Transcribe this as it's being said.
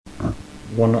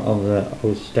one of the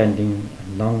outstanding,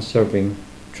 long-serving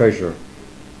treasurer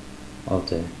of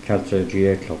the Caltra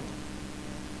GA Club,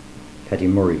 Paddy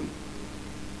Murray.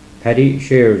 Paddy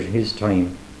shared his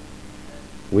time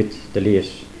with the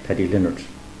late Paddy Leonard,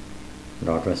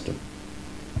 Lord rest him.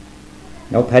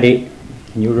 Now, Paddy,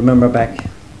 can you remember back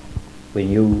when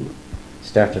you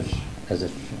started as a...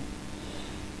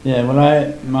 Yeah,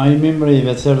 well, my memory, if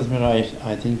it serves me right,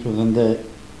 I think it was in the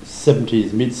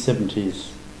 70s, mid-70s,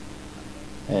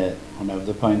 when I was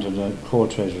appointed a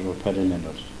co-treasurer of Paddy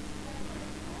Leonard.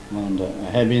 And I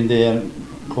had been there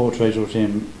co-treasurer with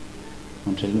him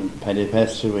until Paddy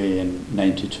passed away in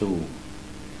 92.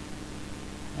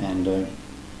 And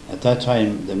at that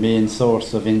time, the main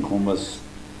source of income was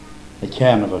a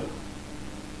carnival.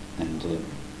 And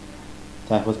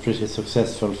that was pretty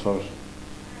successful for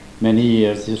many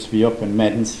years. It used to be up in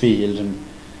Madden's Field, and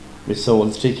we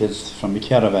sold tickets from the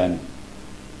caravan.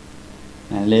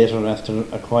 And later, after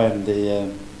acquiring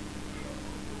the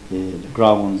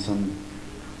grounds and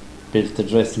built the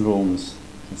dressing rooms,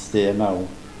 it's there now.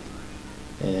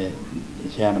 The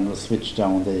Carnival switched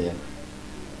down there,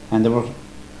 and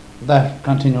that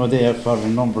continued there for a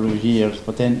number of years.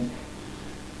 But then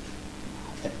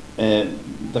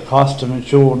the cost of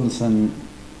insurance and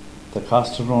the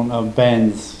cost of run of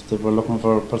bands, they were looking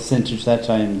for a percentage that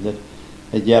time, that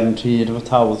a guarantee of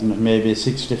 1,000 and maybe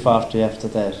 60-40 after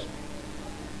that.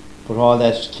 But all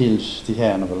that killed the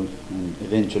Carnival, and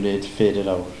eventually it faded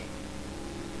out.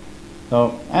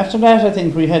 So after that, I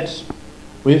think we had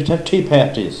to have tea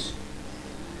parties,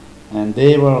 and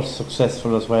they were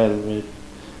successful as well.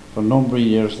 For a number of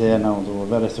years there now, they were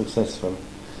very successful.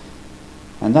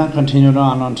 And that continued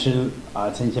on until, I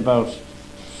think, about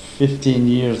 15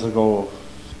 years ago,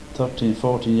 13,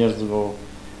 14 years ago,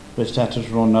 we started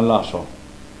to run a Lotto.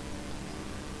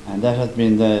 And that has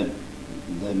been the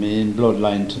main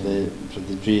bloodline to the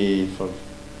GA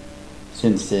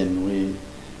since then.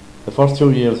 The first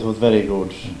 2 years was very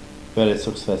good, very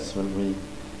successful. We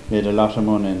made a lot of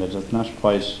money in it. It's not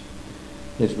quite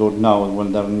as good now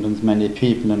when there aren't as many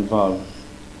people involved.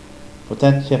 But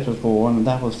that kept us going, and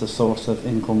that was the source of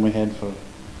income we had to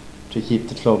keep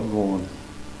the club going.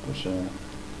 But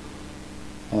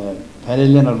Paddy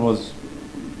Leonard was,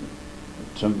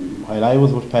 while I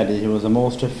was with Paddy, he was the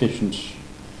most efficient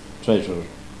treasurer.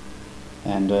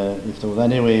 And if there was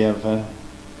any way of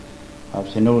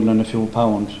noodling a few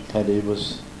pounds, Paddy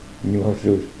would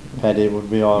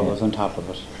be always on top of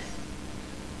it.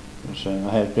 But, I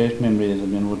have great memories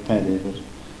of being with Paddy, but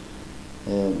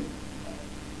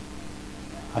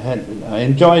I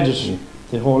enjoyed it,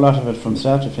 the whole lot of it from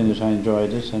start to finish. I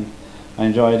enjoyed it, and I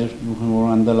enjoyed it when we were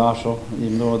on the Lotto,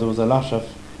 even though there was a lot of,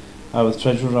 I was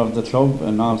treasurer of the club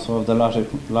and also of the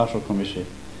Lotto committee,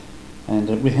 and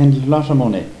we handled a lot of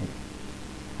money.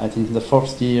 I think the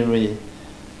first year we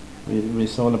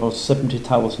sold about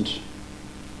 70,000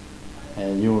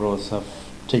 euros of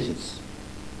tickets,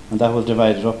 and that was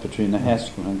divided up between the high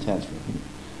school and Caltra.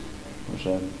 But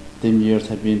them years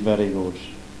have been very good.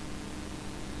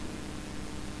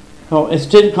 So it's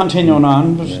still continuing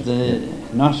on, but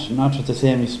not to the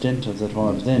same extent as it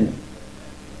was then.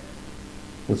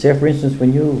 Well, say for instance,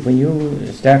 when you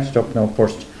started up now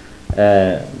first,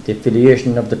 the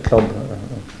affiliation of the club,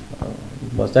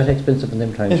 was that expensive in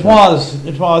them times? It was.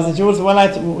 We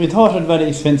thought it very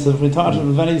expensive. It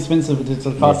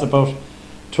would cost about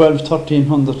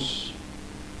 1,200-1,300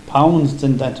 pounds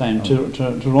in that time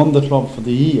to run the club for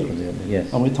the year.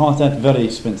 Yes. And we thought that very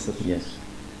expensive. Yes.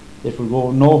 It will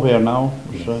go nowhere now.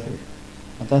 But,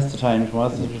 at that time it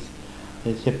was.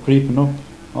 It kept creeping up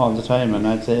all the time, and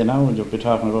I'd say now you're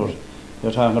talking about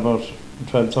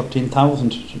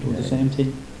 12,000-13,000 to do the same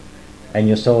thing. And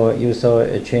you saw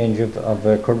a change of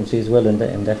currency as well in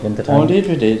that time. Oh, indeed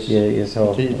we did. Yeah, you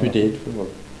saw. Indeed we did. We were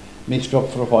mixed up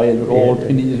for a while with old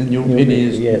pennies and new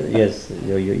pennies. Yes.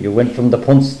 You went from the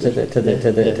punts to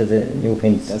the new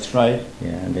pence. That's right.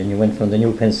 Yeah, and then you went from the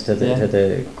new pence to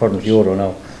the current euro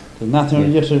now. There's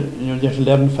nothing you'll get to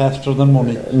learn faster than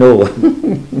money. No.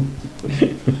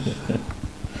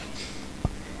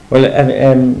 Well,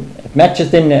 matches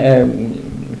then,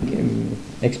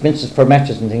 expenses for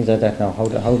matches and things like that now. How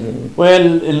do?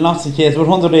 Well, in lots of cases, with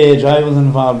underage, I was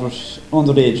involved with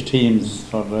underage teams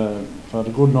for a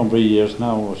good number of years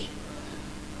now,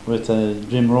 with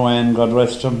Jim Rowan, God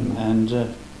rest him, and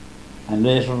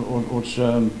later with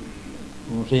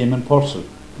Eamon Purcell.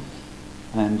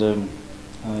 And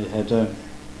I had a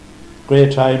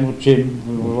great time with Jim.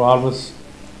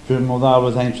 Jim was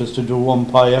always anxious to do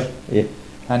umpire. Yeah.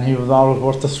 And he was always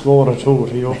worth a score or two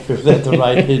if he was at the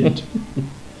right end.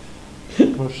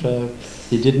 But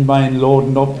he didn't mind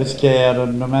loading up his car,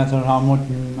 and no matter how much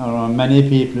or how many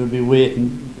people would be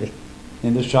waiting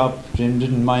in the shop, Jim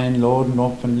didn't mind loading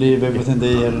up and leave everything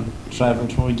there and travel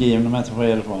to a game no matter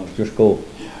where it was. Just go.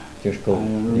 Just go. I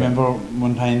remember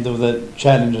one time there was a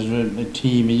challenge with a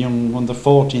team, a young under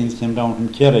 14s came down from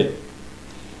Kerry,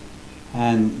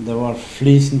 and they were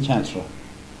fleecing Cancer.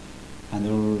 And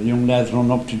there were young lads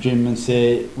run up to Jim and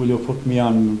say, will you put me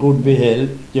on good behel,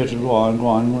 get it go on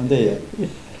one day.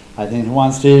 I think at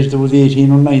one stage there was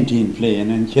 18 or 19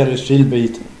 playing and Kerry still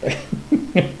beat.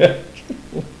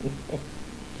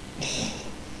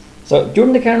 So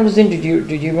during the Carnivals then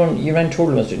you ran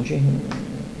tournaments, didn't you?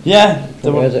 Yeah.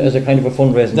 As a kind of a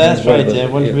fundraising. That's right, yeah.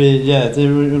 Well, they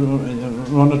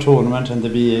run a tournament and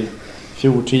there'd be a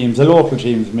few teams, the local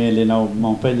teams mainly now,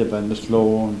 Montpellier and the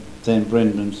Slow and St.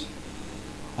 Brendan's.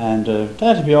 And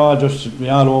that'd be all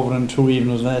over in 2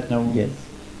 evenings like that now. Yes.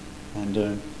 And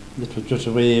it was just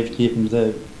a way of keeping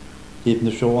the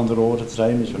show on the road at the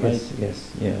time, if you like. Yes,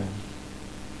 yeah.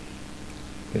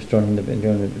 Just turning the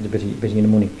betting the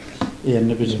money. Yeah,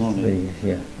 and a bit of money.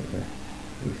 Yeah.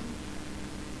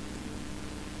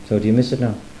 So do you miss it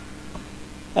now?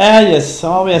 Yes,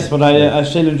 but I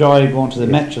still enjoy going to the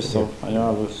matches, so I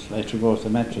always like to go to the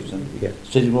matches and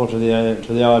still go to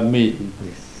the odd meeting.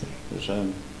 Yes. But,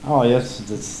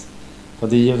 that's for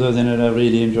the years I was in it, I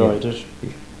really enjoyed it.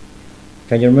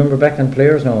 Can you remember back on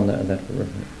players now that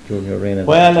during your reign?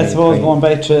 Well, I suppose going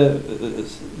back to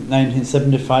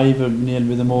 1975 would nearly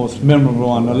be the most memorable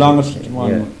one, the longest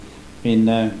one. They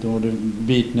would have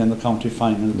beaten in the county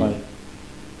final by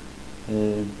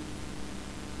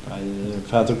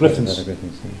Father Griffins.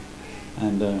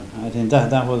 And I think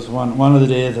that was one of the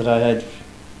days that I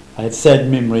had sad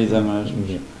memories of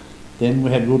it. Then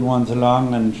we had good ones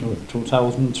along, and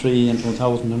 2003 and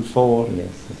 2004. Yes.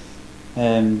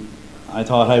 I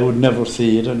thought I would never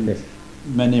see it, and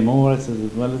many more as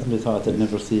well as I thought I'd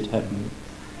never see it happen.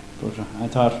 But I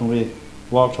thought when we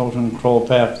walked out in Crow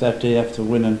Park that day after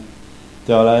winning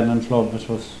the All Ireland Club, it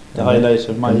was the highlight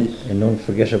of my... An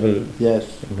unforgettable...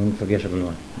 Yes. An unforgettable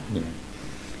one. Yeah.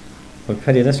 Well,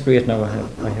 Paddy, that's great now.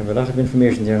 I have a lot of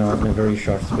information there now in a very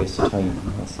short space of time.